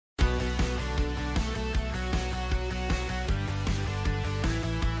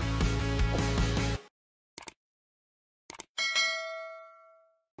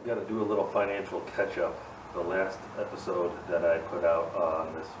Got to do a little financial catch-up. The last episode that I put out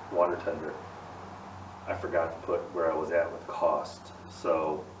on this water tender, I forgot to put where I was at with cost.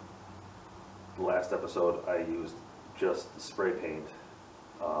 So the last episode I used just the spray paint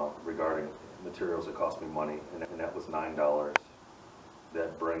regarding materials that cost me money, and that was $9.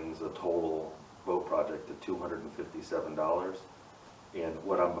 That brings the total boat project to $257. And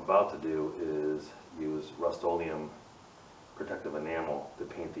what I'm about to do is use Rustoleum protective enamel to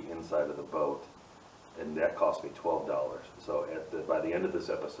paint the inside of the boat, and that cost me $12. So by the end of this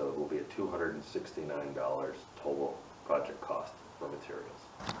episode, we'll be at $269 total project cost for materials.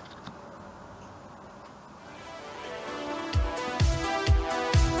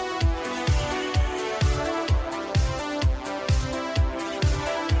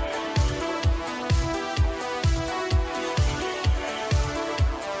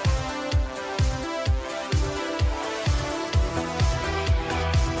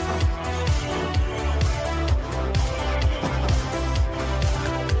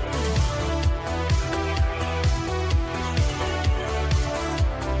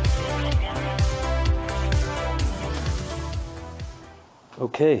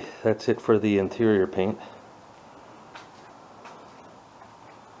 Okay, that's it for the interior paint.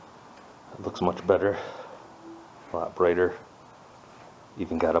 It looks much better, a lot brighter.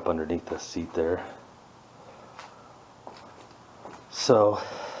 Even got up underneath the seat there. So,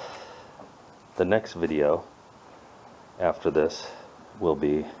 the next video after this will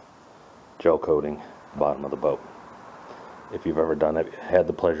be gel coating the bottom of the boat. If you've ever done it, had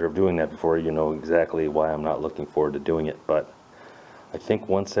the pleasure of doing that before, you know exactly why I'm not looking forward to doing it. But I think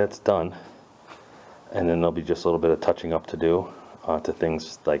once that's done, and then there'll be just a little bit of touching up to do to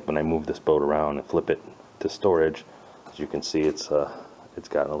things like when I move this boat around and flip it to storage. As you can see, it's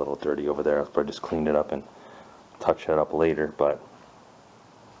gotten a little dirty over there. I'll probably just clean it up and touch that up later. But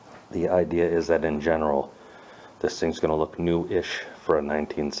the idea is that in general, this thing's going to look new-ish for a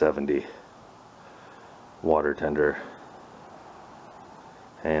 1970 water tender.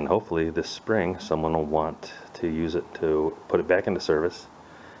 And hopefully this spring someone will want to use it to put it back into service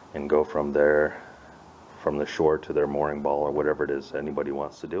and go from the shore to their mooring ball or whatever it is anybody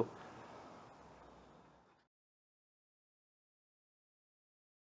wants to do.